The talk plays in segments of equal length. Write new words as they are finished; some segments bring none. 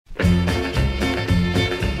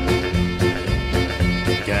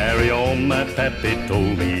pappy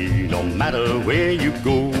told me, no matter where you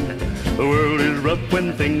go, the world is rough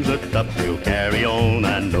when things are tough, you'll carry on,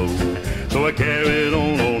 I know. So I carried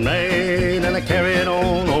on all night and I carried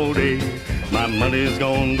on all day. My money's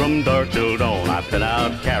gone from dark till dawn, I've been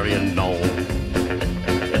out carrying on.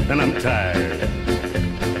 And I'm tired.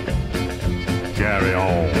 Carry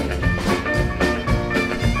on.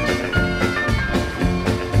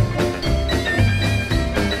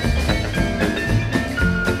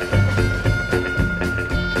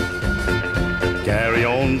 Carry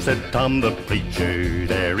on, said Tom the preacher,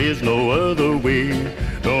 there is no other way.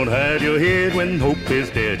 Don't hide your head when hope is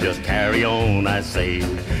dead, just carry on, I say.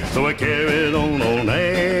 So I carried on all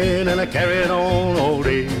night and I carried on all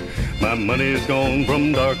day. My money's gone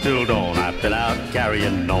from dark till dawn, I've been out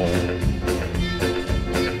carrying on.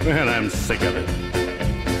 And I'm sick of it.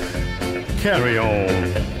 Carry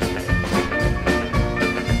on.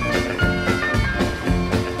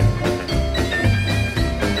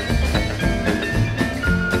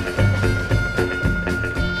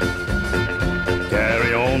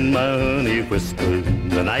 My honey whispered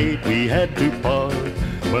the night we had to part.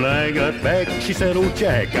 When I got back, she said, oh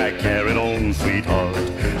Jack, I carried on, sweetheart.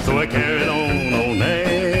 So I carried on all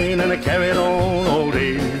night and I carried on all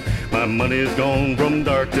day. My money's gone from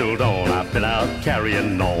dark till dawn, I've been out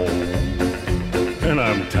carrying on. And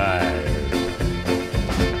I'm tired.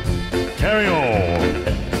 Carry on.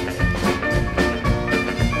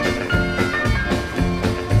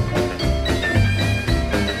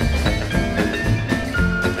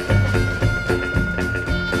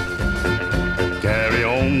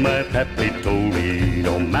 My pappy told me,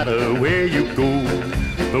 no matter where you go,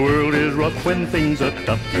 the world is rough when things are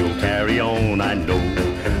tough, you'll carry on, I know.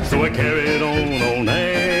 So I carried on all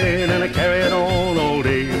night and I carried on all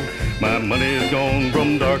day. My money's gone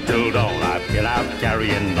from dark till dawn, I've been out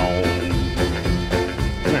carrying on.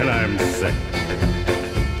 And I'm sick,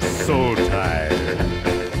 so tired.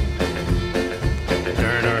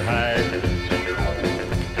 Turn her hide.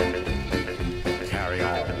 Carry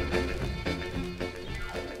on.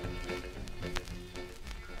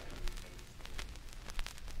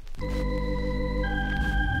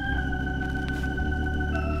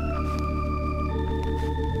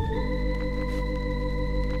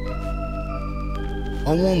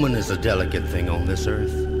 A woman is a delicate thing on this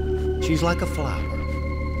earth. She's like a flower.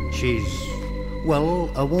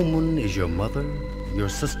 A woman is your mother, your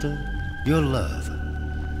sister, your love.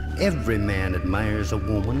 Every man admires a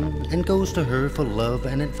woman and goes to her for love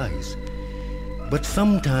and advice. But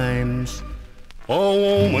sometimes, a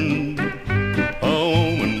woman,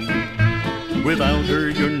 without her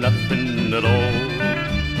you're nothing at all.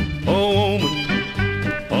 A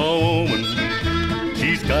woman,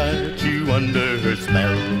 she's got you under her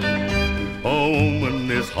spell. A woman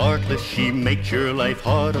is heartless, she makes your life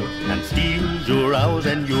harder and steals your hours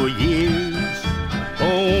and your years.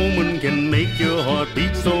 A woman can make your heart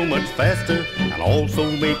beat so much faster and also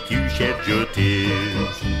make you shed your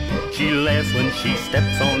tears. She laughs when she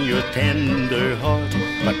steps on your tender heart,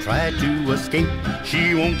 but try to escape,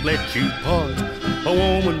 she won't let you part. A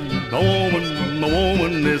woman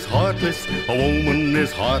is heartless, a woman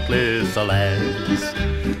is heartless, alas.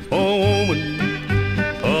 A woman,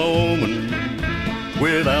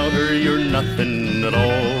 without her you're nothing at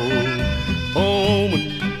all. A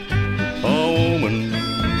woman,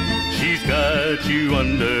 she's got you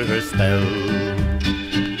under her spell.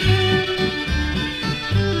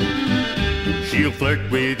 She'll flirt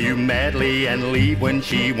with you madly and leave when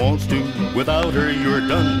she wants to. Without her you're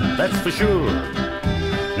done, that's for sure.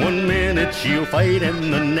 One minute she'll fight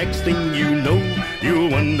and the next thing you know, you'll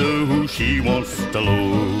wonder who she wants to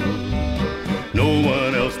load. No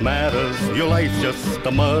one else matters, your life's just a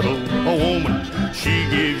muddle. A woman, she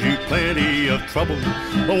gives you plenty of trouble.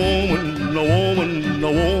 A woman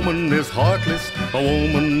is heartless, a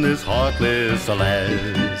woman is heartless,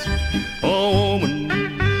 alas. A woman,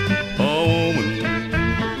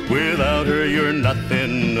 without her you're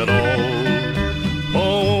nothing at all. A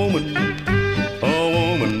woman,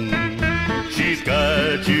 she's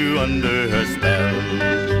got you under her spell.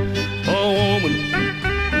 A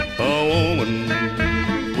woman,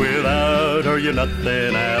 without her you're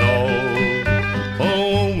nothing at all. A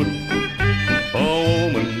woman,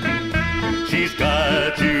 she's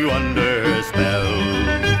got you under her spell.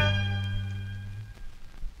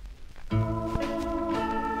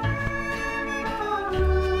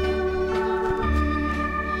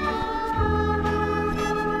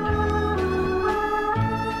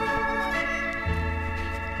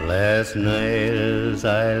 Last night as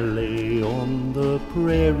I lay on the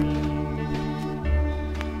prairie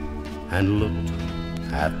and looked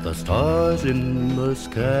at the stars in the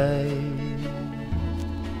sky,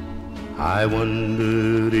 I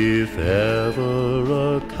wondered if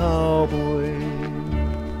ever a cowboy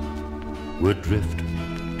would drift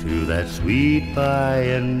to that sweet by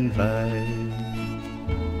and by.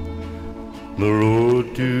 The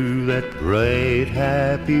road to that bright,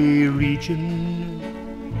 happy region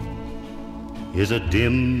is a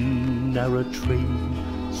dim, narrow trail,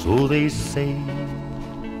 so they say.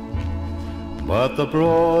 But the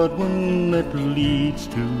broad one that leads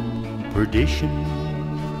to perdition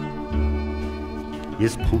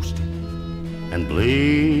is posted and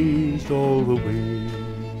blazed all the way.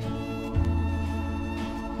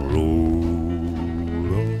 Roll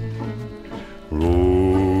on,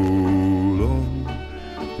 roll on,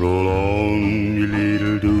 roll on, you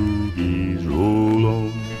little doogies, roll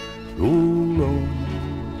on, roll on,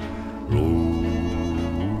 roll on,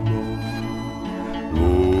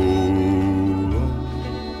 roll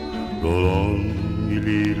on, roll on, you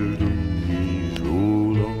little doogies,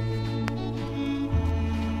 roll on.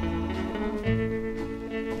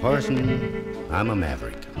 Parson, I'm a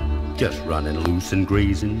maverick, just running loose and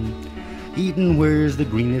grazing, eating where's the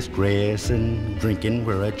greenest grass and drinking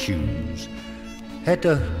where I choose. Had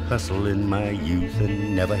to hustle in my youth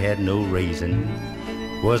and never had no raising.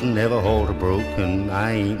 Wasn't ever halter broke and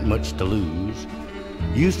I ain't much to lose.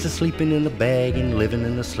 Used to sleeping in the bag and living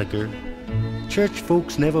in the slicker. Church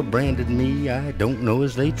folks never branded me, I don't know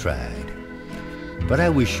as they tried. But I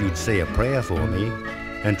wish you'd say a prayer for me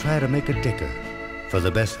and try to make a dicker for the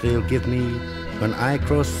best they'll give me when I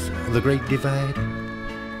cross the Great Divide.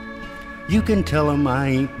 You can tell 'em I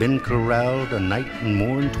ain't been corralled a night in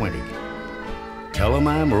more'n 20. Tell 'em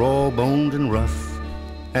I'm raw-boned and rough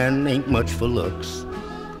and ain't much for looks.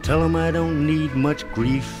 Tell 'em I don't need much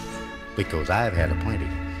grief because I've had a plenty.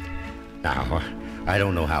 Now, I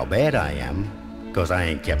don't know how bad I am, 'cause I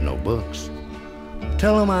ain't kept no books.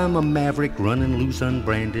 Tell 'em I'm a maverick running loose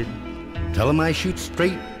unbranded. Tell 'em I shoot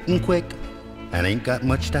straight and quick and ain't got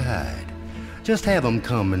much to hide. Just have 'em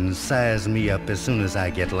come and size me up as soon as I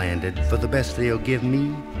get landed for the best they'll give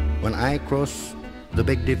me when I cross the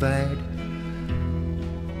Big Divide.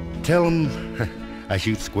 Tell 'em I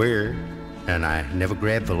shoot square and I never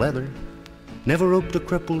grab for leather, never roped a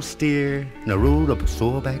crippled steer, nor rode a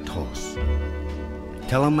sore-backed horse.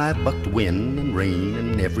 Tell 'em I've bucked wind and rain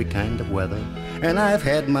and every kind of weather, and I've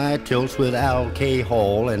had my tilts with Al K.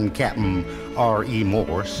 Hall and Captain R.E.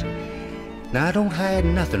 Morse. Now I don't hide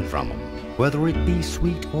nothing from 'em, whether it be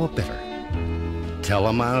sweet or bitter. Tell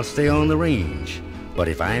 'em I'll stay on the range, but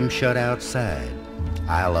if I'm shut outside,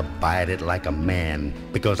 I'll abide it like a man,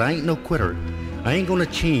 because I ain't no quitter. I ain't gonna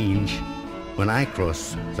change when I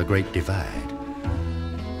cross the Great Divide.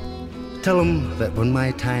 Tell 'em that when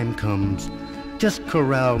my time comes, just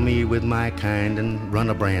corral me with my kind and run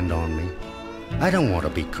a brand on me. I don't want to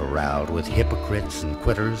be corralled with hypocrites and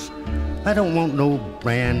quitters. I don't want no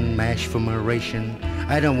bran mash for my ration.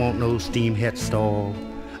 I don't want no steam het stall.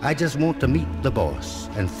 I just want to meet the boss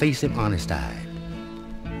and face him honest-eyed.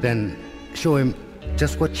 Then show him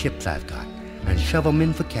just what chips I've got and shove 'em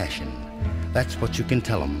in for cashing. That's what you can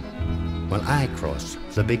tell 'em when I cross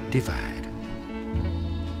the Big Divide.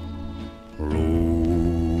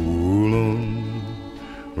 Roll on,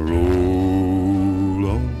 roll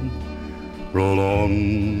on, roll on,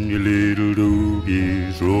 you little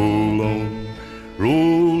doogies, roll on,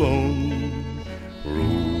 roll on,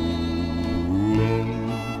 roll on,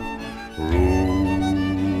 roll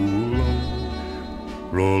on,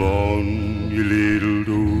 roll on, you little